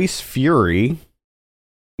have Grace Fury.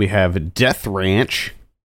 We have Death Ranch.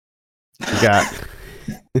 We got...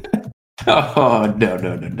 Oh,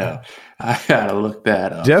 no. I gotta look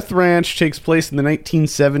that up. Death Ranch takes place in the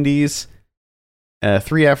 1970s.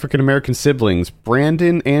 3 African-American siblings,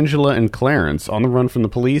 Brandon, Angela, and Clarence, on the run from the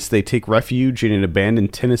police. They take refuge in an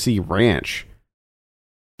abandoned Tennessee ranch.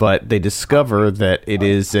 But they discover that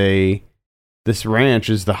this ranch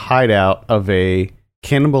is the hideout of a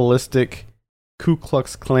cannibalistic Ku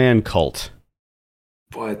Klux Klan cult.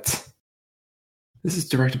 What? This is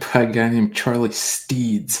directed by a guy named Charlie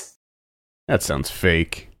Steeds. That sounds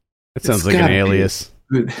fake. That It's sounds like an gotta be. alias.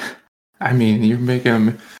 I mean, you're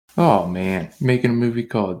making making a movie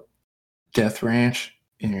called Death Ranch,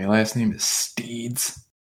 and your last name is Steeds.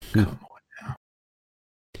 Come on now.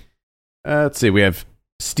 Let's see. We have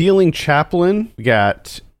Stealing Chaplain. We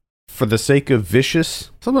got For the Sake of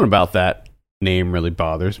Vicious. Something about that name really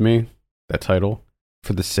bothers me. That title.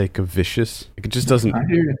 For the Sake of Vicious. Like, it just doesn't... I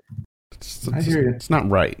hear you. I hear you. It's not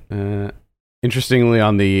right. Interestingly,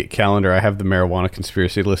 on the calendar, I have the marijuana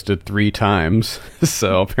conspiracy listed 3 times.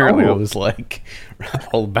 So apparently I was like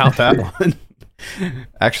all about that one.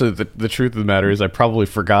 Actually, the truth of the matter is I probably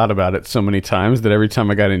forgot about it so many times that every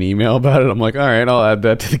time I got an email about it, I'm like, all right, I'll add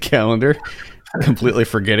that to the calendar. Completely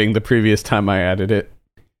forgetting the previous time I added it.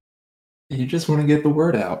 You just want to get the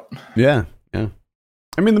word out. Yeah. I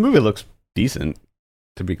mean, the movie looks decent,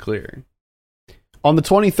 to be clear. On the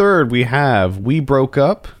 23rd, we have We Broke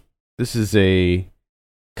Up. This is a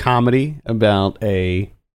comedy about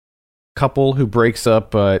a couple who breaks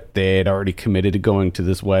up, but they had already committed to going to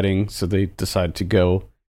this wedding, so they decide to go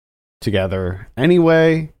together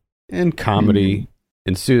anyway, and comedy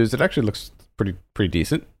ensues. It actually looks pretty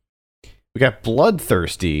decent. We got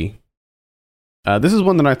Bloodthirsty. This is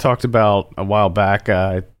one that I talked about a while back.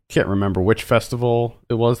 I can't remember which festival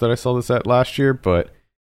it was that I saw this at last year, but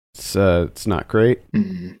it's not great.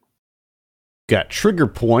 Mm-hmm. Got Trigger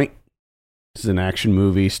Point. This is an action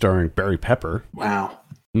movie starring Barry Pepper. Wow.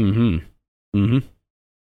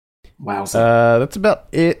 Wow. That's about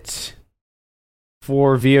it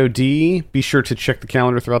for VOD. Be sure to check the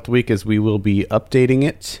calendar throughout the week as we will be updating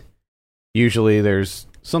it. Usually there's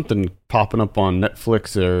something popping up on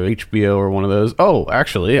Netflix or HBO or one of those. Oh,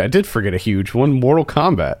 actually, I did forget a huge one. Mortal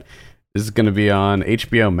Kombat is going to be on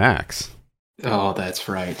HBO Max. Oh, that's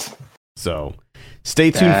right. So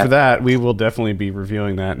stay tuned for that. We will definitely be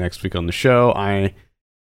reviewing that next week on the show. I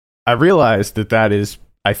realized that is,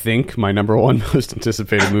 I think, my number one most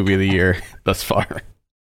anticipated movie of the year thus far.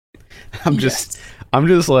 I'm just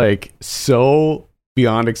like so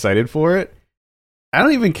beyond excited for it. I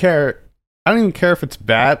don't even care if it's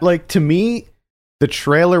bad. Like, to me, the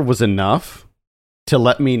trailer was enough to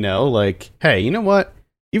let me know, like, hey, you know what?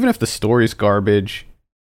 Even if the story's garbage,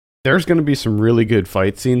 there's going to be some really good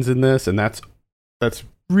fight scenes in this, and that's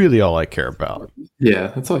really all I care about. Yeah,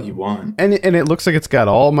 that's all you want. And it looks like it's got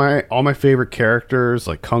all my favorite characters,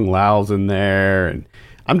 like Kung Lao's in there, and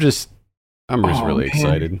I'm just really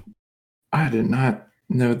excited. I did not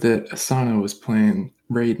know that Asano was playing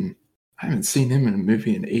Raiden. I haven't seen him in a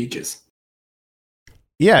movie in ages.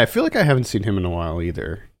 Yeah, I feel like I haven't seen him in a while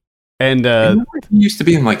either. And he used to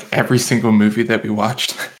be in like every single movie that we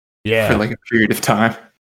watched. Yeah, for like a period of time.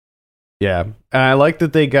 Yeah, and I like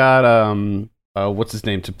that they got what's his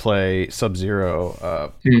name to play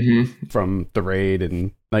Sub-Zero from The Raid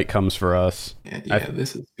and Night Comes for Us.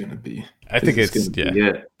 This is gonna be. I think it's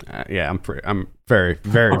I'm very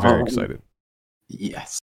very very excited.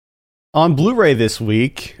 Yes. On Blu-ray this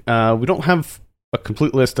week, we don't have a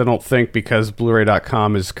complete list, I don't think, because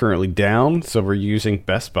Blu-ray.com is currently down, so we're using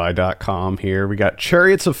BestBuy.com here. We got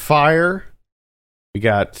Chariots of Fire. We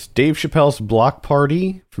got Dave Chappelle's Block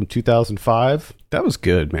Party from 2005. That was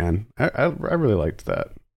good, man. I really liked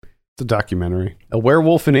that. It's a documentary. A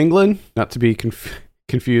Werewolf in England, not to be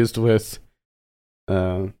confused with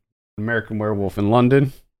American Werewolf in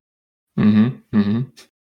London. Mm-hmm.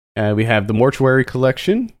 Mm-hmm. We have the Mortuary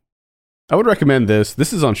Collection. I would recommend this.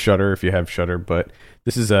 This is on Shudder if you have Shudder, but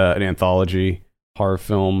this is an anthology horror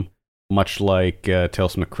film, much like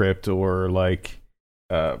Tales from the Crypt or like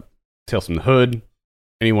Tales from the Hood.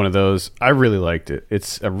 Any one of those. I really liked it.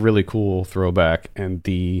 It's a really cool throwback, and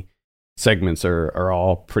the segments are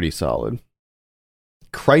all pretty solid.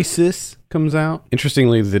 Crisis comes out.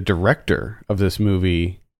 Interestingly, the director of this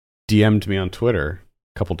movie DM'd me on Twitter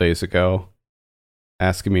a couple days ago,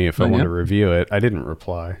 asking me if I wanted to review it. I didn't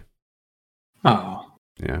reply. Oh,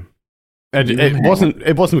 yeah. It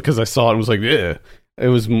wasn't because I saw it and was like, yeah. It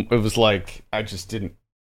was like I just didn't.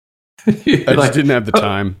 I just didn't have the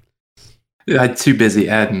time. I'm too busy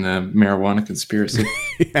adding the marijuana conspiracy.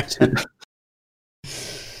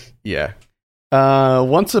 Yeah.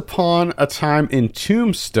 Once Upon a Time in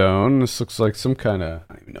Tombstone. This looks like some kind of...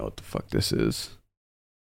 I don't even know what the fuck this is.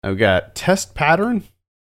 I've got Test Pattern.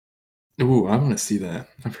 Ooh, I want to see that.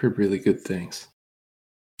 I've heard really good things.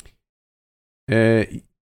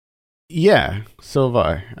 Yeah, so have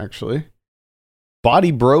I, actually.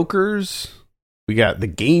 Body Brokers. We got The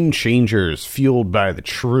Game Changers, Fueled by the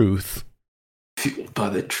Truth. Fueled by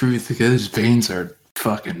the Truth. Those veins are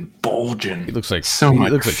fucking bulging. It looks like so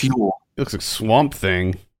much fuel. It looks like Swamp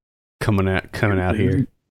Thing coming out here.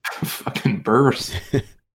 Fucking burst.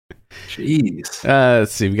 Jeez.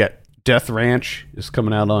 Let's see. We got Death Ranch is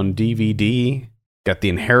coming out on DVD. Got The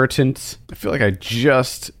Inheritance. I feel like I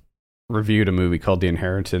just reviewed a movie called The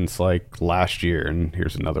Inheritance like last year, and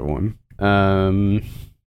here's another one.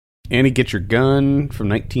 Annie Get Your Gun from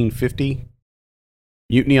 1950.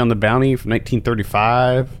 Mutiny on the Bounty from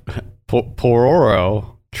 1935.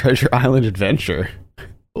 Pororo, Treasure Island Adventure.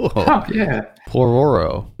 Oh, yeah.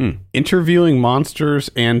 Pororo. Interviewing Monsters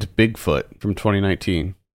and Bigfoot from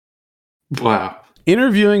 2019. Wow.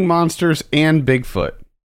 Interviewing Monsters and Bigfoot.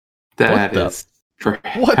 That is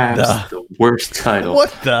perhaps the worst title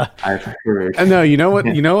I've heard. No, you know what?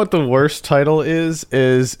 You know what the worst title is?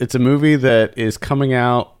 It's a movie that is coming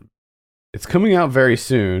out. It's coming out very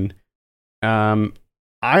soon. I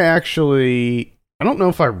don't know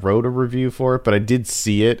if I wrote a review for it, but I did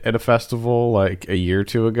see it at a festival like a year or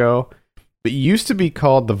two ago. It used to be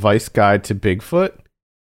called The Vice Guide to Bigfoot,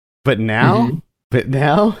 but now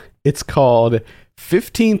it's called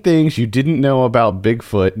 15 Things You Didn't Know About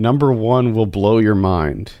Bigfoot. Number 1 will blow your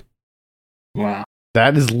mind. Wow.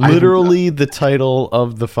 That is literally the title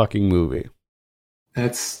of the fucking movie.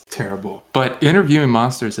 That's terrible. But Interviewing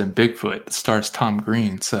Monsters and Bigfoot stars Tom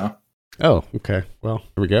Green, so. Oh, okay. Well,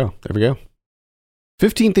 there we go.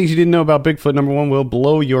 15 Things You Didn't Know About Bigfoot. Number 1 will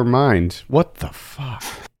blow your mind. What the fuck?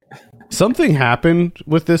 Something happened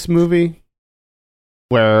with this movie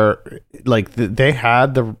where, like, they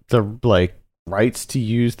had the like rights to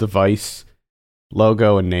use the Vice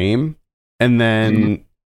logo and name, and then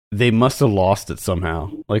they must have lost it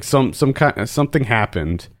somehow. Like something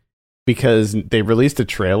happened because they released a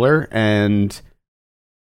trailer and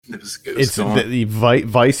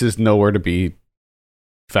Vice is nowhere to be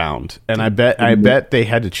found. And I bet they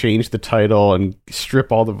had to change the title and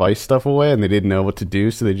strip all the Vice stuff away, and they didn't know what to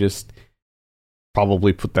do, so they just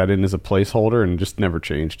probably put that in as a placeholder and just never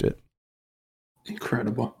changed it.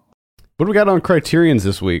 Incredible. What do we got on Criterion's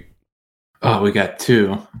this week? Oh, we got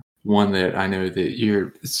 2. One that I know that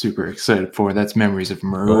you're super excited for. That's Memories of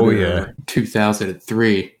Murder. Oh, yeah.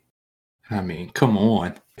 2003. I mean, come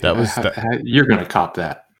on. You're going to cop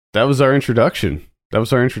that. That was our introduction. That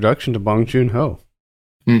was our introduction to Bong Joon-ho.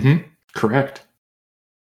 Mm-hmm. Correct.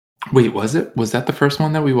 Wait, was it? Was that the first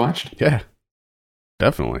one that we watched? Yeah.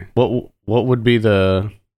 Definitely. What would be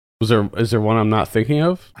the... Is there one I'm not thinking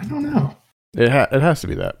of? I don't know. It has to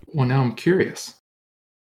be that. Well, now I'm curious.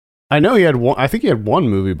 I know he had one. I think he had one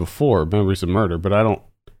movie before Memories of Murder, but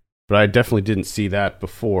I definitely didn't see that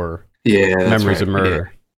before. Yeah, Memories of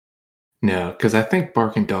Murder. Yeah. No, because I think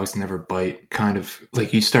Barking Dogs Never Bite kind of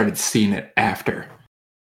like you started seeing it after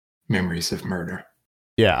Memories of Murder.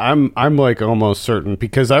 Yeah, I'm like almost certain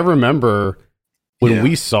because I remember when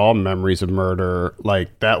we saw Memories of Murder,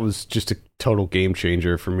 like that was just a total game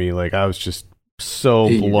changer for me. Like I was just so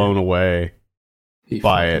blown away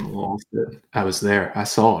by it. Lost it. I was there. I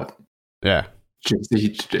saw it. Yeah.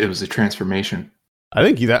 It was a transformation. I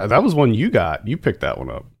think that was one you got. You picked that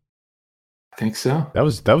one up. I think so. That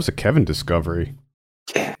was a Kevin discovery.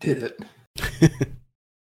 Yeah, I did it.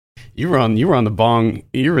 You were in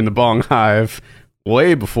the Bong Hive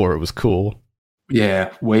way before it was cool.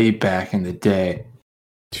 Yeah, way back in the day.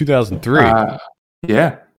 2003.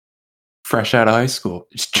 Yeah. Fresh out of high school.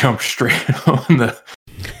 Just jumped straight on the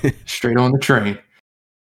train.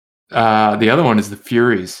 The other one is The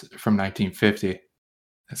Furies from 1950.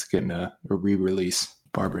 That's getting a re-release.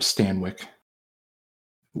 Barbara Stanwyck,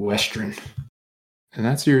 Western, and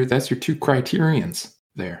that's your 2 criterions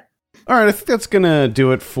there. All right, I think that's going to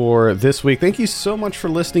do it for this week. Thank you so much for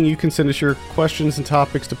listening. You can send us your questions and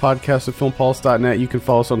topics to podcast@filmpulse.net. You can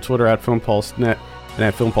follow us on Twitter @filmpulsenet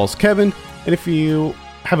and @filmpulsekevin. And if you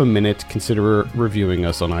have a minute, consider reviewing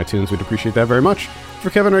us on iTunes. We'd appreciate that very much. For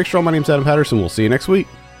Kevin Rakestraw, my name's Adam Patterson. We'll see you next week.